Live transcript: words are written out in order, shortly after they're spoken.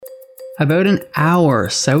About an hour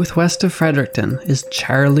southwest of Fredericton is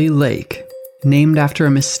Charlie Lake, named after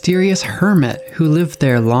a mysterious hermit who lived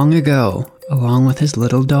there long ago, along with his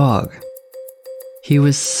little dog. He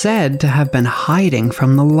was said to have been hiding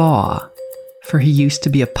from the law, for he used to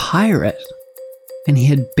be a pirate, and he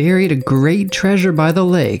had buried a great treasure by the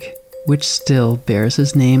lake, which still bears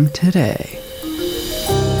his name today.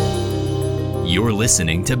 You're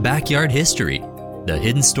listening to Backyard History, the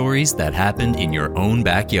hidden stories that happened in your own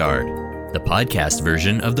backyard, the podcast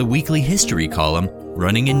version of the weekly history column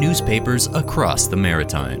running in newspapers across the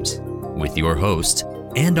Maritimes, with your host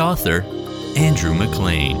and author, Andrew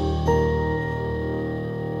McLean.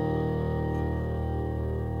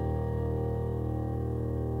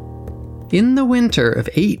 In the winter of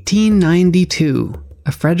 1892,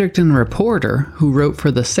 a Fredericton reporter who wrote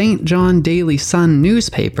for the St. John Daily Sun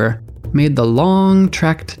newspaper made the long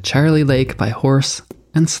trek to Charlie Lake by horse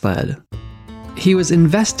and sled. He was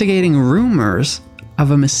investigating rumors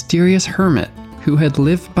of a mysterious hermit who had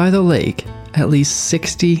lived by the lake at least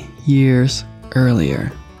 60 years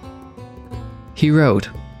earlier. He wrote,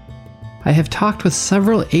 "I have talked with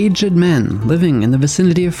several aged men living in the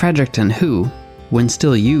vicinity of Fredericton who, when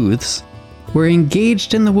still youths, were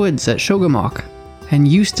engaged in the woods at Shogamock and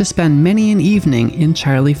used to spend many an evening in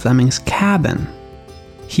Charlie Fleming's cabin.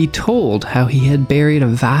 He told how he had buried a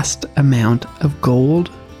vast amount of gold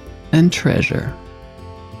and treasure."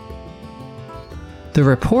 The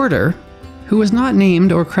reporter, who was not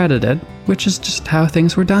named or credited, which is just how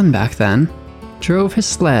things were done back then, drove his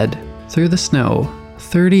sled through the snow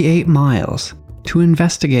 38 miles to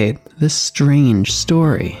investigate this strange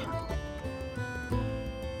story.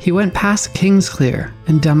 He went past Kingsclear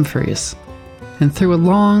and Dumfries, and through a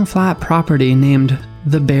long flat property named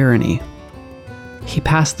the Barony. He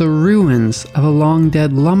passed the ruins of a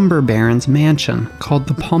long-dead lumber baron's mansion called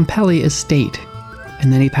the Pompelli Estate,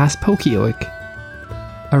 and then he passed Pokioik,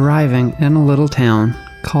 arriving in a little town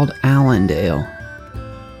called Allendale.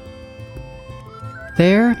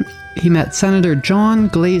 There, he met Senator John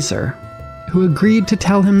Glazer, who agreed to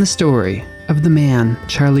tell him the story of the man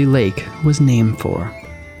Charlie Lake was named for.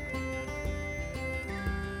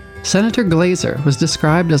 Senator Glazer was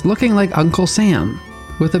described as looking like Uncle Sam,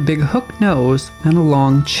 with a big hook nose and a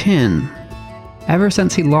long chin. Ever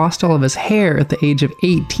since he lost all of his hair at the age of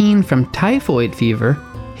 18 from typhoid fever,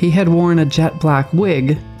 he had worn a jet black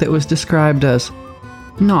wig that was described as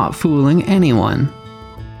not fooling anyone.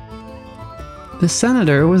 The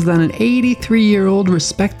senator was then an 83-year-old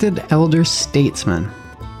respected elder statesman.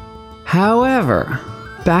 However,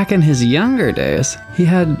 back in his younger days, he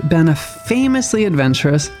had been a famously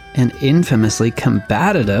adventurous and infamously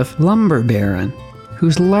combative lumber baron,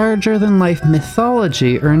 whose larger-than-life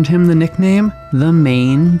mythology earned him the nickname the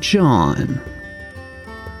Main John.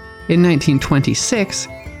 In 1926,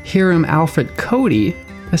 Hiram Alfred Cody,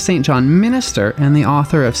 a St. John minister and the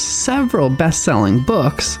author of several best-selling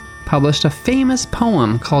books, published a famous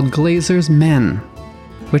poem called Glazer's Men,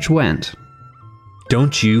 which went,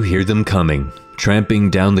 "Don't you hear them coming, tramping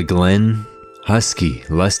down the glen? Husky,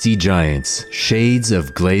 lusty giants, shades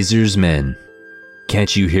of Glazer's men.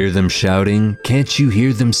 Can't you hear them shouting? Can't you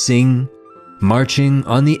hear them sing? Marching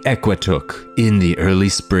on the Equatook in the early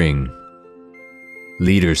spring.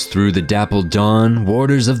 Leaders through the dappled dawn,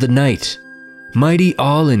 warders of the night, mighty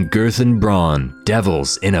all in girth and brawn,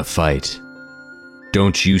 devils in a fight.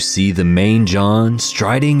 Don't you see the Main John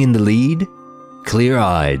striding in the lead?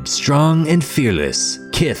 Clear-eyed, strong and fearless,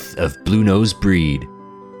 kith of blue-nose breed.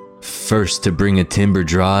 First to bring a timber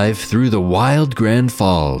drive through the wild Grand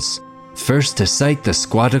Falls. First to sight the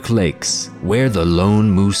Squatuk Lakes, where the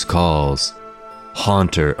lone moose calls.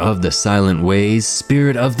 Haunter of the silent ways,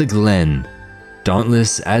 spirit of the glen.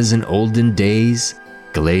 Dauntless as in olden days,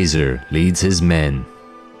 Glazer leads his men.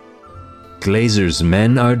 Glazer's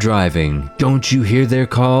men are driving, don't you hear their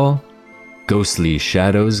call? Ghostly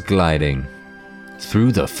shadows gliding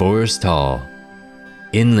through the forest tall.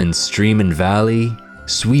 Inland stream and valley,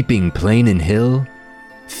 sweeping plain and hill,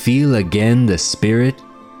 feel again the spirit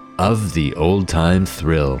of the old-time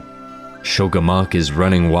thrill. Shogamock is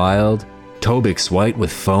running wild, Tobic's white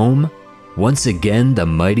with foam. Once again the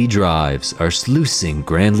mighty drives are sluicing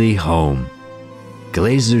grandly home.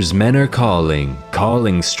 Glazer's men are calling,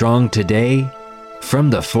 calling strong today,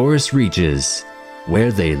 from the forest reaches,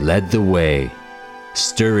 where they led the way.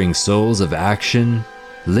 Stirring souls of action,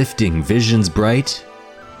 lifting visions bright,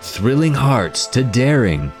 thrilling hearts to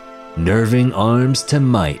daring, nerving arms to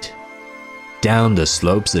might. Down the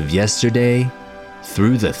slopes of yesterday,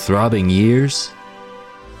 through the throbbing years,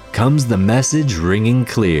 comes the message ringing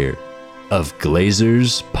clear of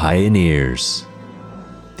Glazer's pioneers.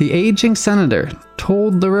 the aging senator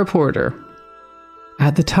told the reporter,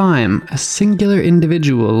 "At the time, a singular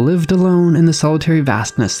individual lived alone in the solitary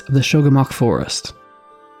vastness of the Shogamak forest,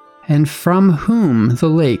 and from whom the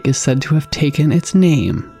lake is said to have taken its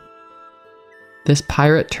name. This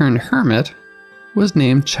pirate turned hermit was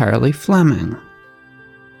named Charlie Fleming."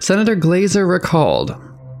 Senator Glazer recalled,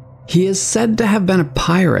 "He is said to have been a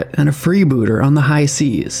pirate and a freebooter on the high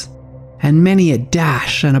seas, and many a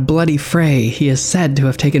dash and a bloody fray he is said to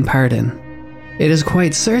have taken part in. It is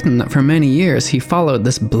quite certain that for many years he followed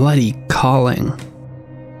this bloody calling."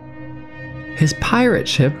 His pirate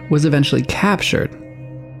ship was eventually captured,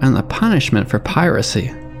 and the punishment for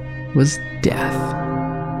piracy was death.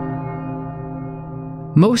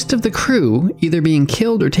 Most of the crew either being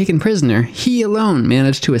killed or taken prisoner, he alone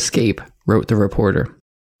managed to escape, wrote the reporter.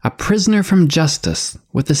 A prisoner from justice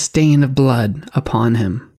with the stain of blood upon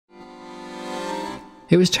him.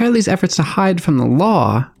 It was Charlie's efforts to hide from the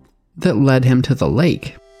law that led him to the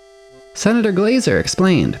lake. Senator Glazer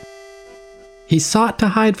explained, "He sought to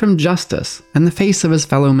hide from justice and the face of his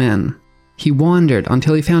fellow men. He wandered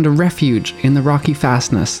until he found a refuge in the rocky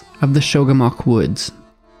fastness of the Shogamak woods."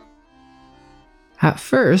 At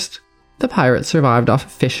first, the pirates survived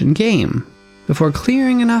off fish and game, before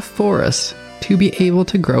clearing enough forest to be able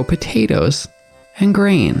to grow potatoes and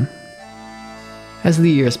grain. As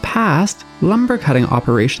the years passed, lumber cutting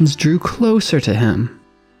operations drew closer to him,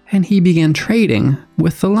 and he began trading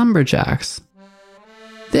with the lumberjacks.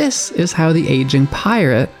 This is how the aging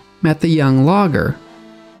pirate met the young logger,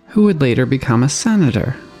 who would later become a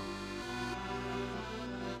senator.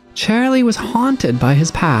 Charlie was haunted by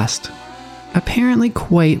his past, apparently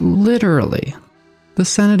quite literally. The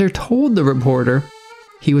senator told the reporter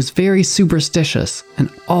he was very superstitious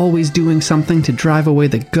and always doing something to drive away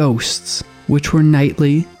the ghosts, which were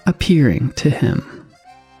nightly appearing to him.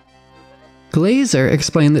 Glazer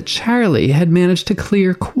explained that Charlie had managed to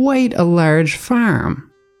clear quite a large farm.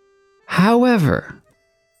 However,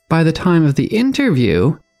 by the time of the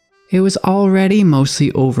interview, it was already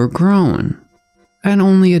mostly overgrown, and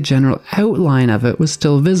only a general outline of it was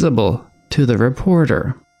still visible to the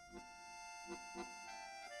reporter.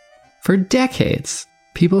 For decades,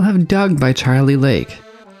 people have dug by Charlie Lake,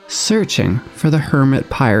 searching for the hermit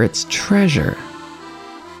pirate's treasure.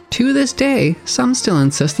 To this day, some still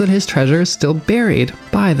insist that his treasure is still buried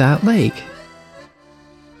by that lake.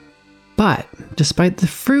 But, despite the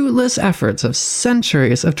fruitless efforts of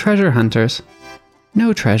centuries of treasure hunters,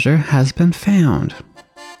 no treasure has been found.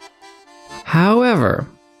 However,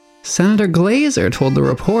 Senator Glazer told the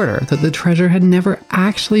reporter that the treasure had never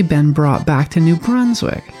actually been brought back to New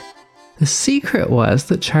Brunswick. The secret was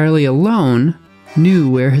that Charlie alone knew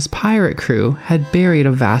where his pirate crew had buried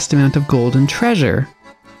a vast amount of gold and treasure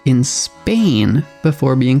in Spain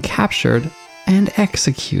before being captured and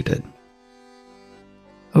executed.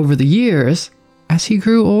 Over the years, as he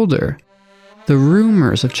grew older, the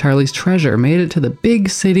rumors of Charlie's treasure made it to the big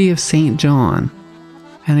city of St. John,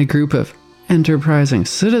 and a group of enterprising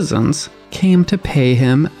citizens came to pay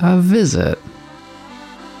him a visit.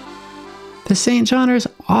 The St. Johners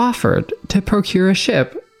offered to procure a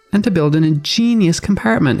ship and to build an ingenious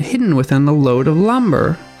compartment hidden within the load of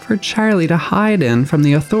lumber for Charlie to hide in from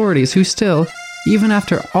the authorities, who still, even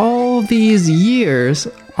after all these years,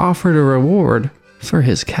 offered a reward for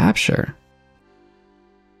his capture.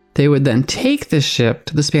 They would then take the ship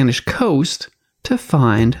to the Spanish coast to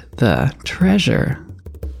find the treasure.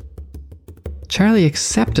 Charlie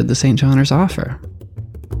accepted the St. Johners' offer.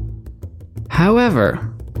 However,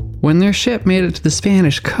 when their ship made it to the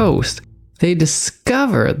Spanish coast, they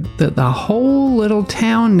discovered that the whole little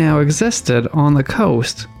town now existed on the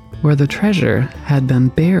coast where the treasure had been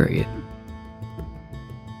buried.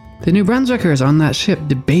 The New Brunswickers on that ship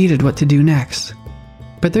debated what to do next,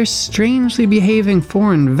 but their strangely behaving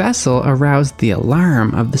foreign vessel aroused the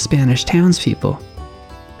alarm of the Spanish townspeople,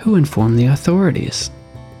 who informed the authorities.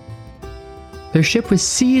 Their ship was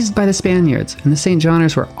seized by the Spaniards, and the St.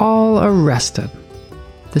 Johners were all arrested.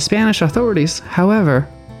 The Spanish authorities, however,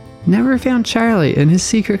 never found Charlie in his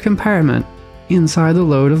secret compartment inside the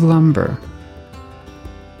load of lumber.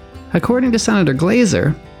 According to Senator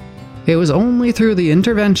Glazer, it was only through the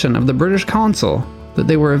intervention of the British consul that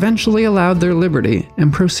they were eventually allowed their liberty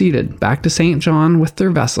and proceeded back to St. John with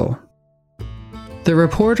their vessel. The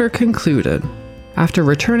reporter concluded, after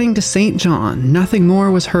returning to St. John, nothing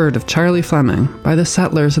more was heard of Charlie Fleming by the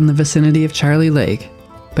settlers in the vicinity of Charlie Lake,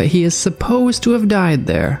 but he is supposed to have died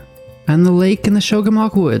there, and the lake in the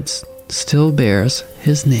Shogamak woods still bears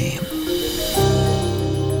his name.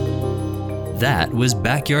 That was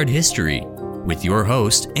Backyard History with your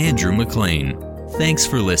host, Andrew McLean. Thanks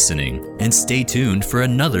for listening, and stay tuned for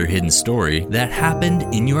another hidden story that happened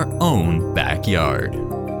in your own backyard.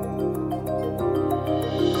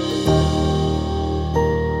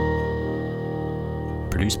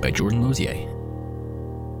 Produced by Jordan Lozier.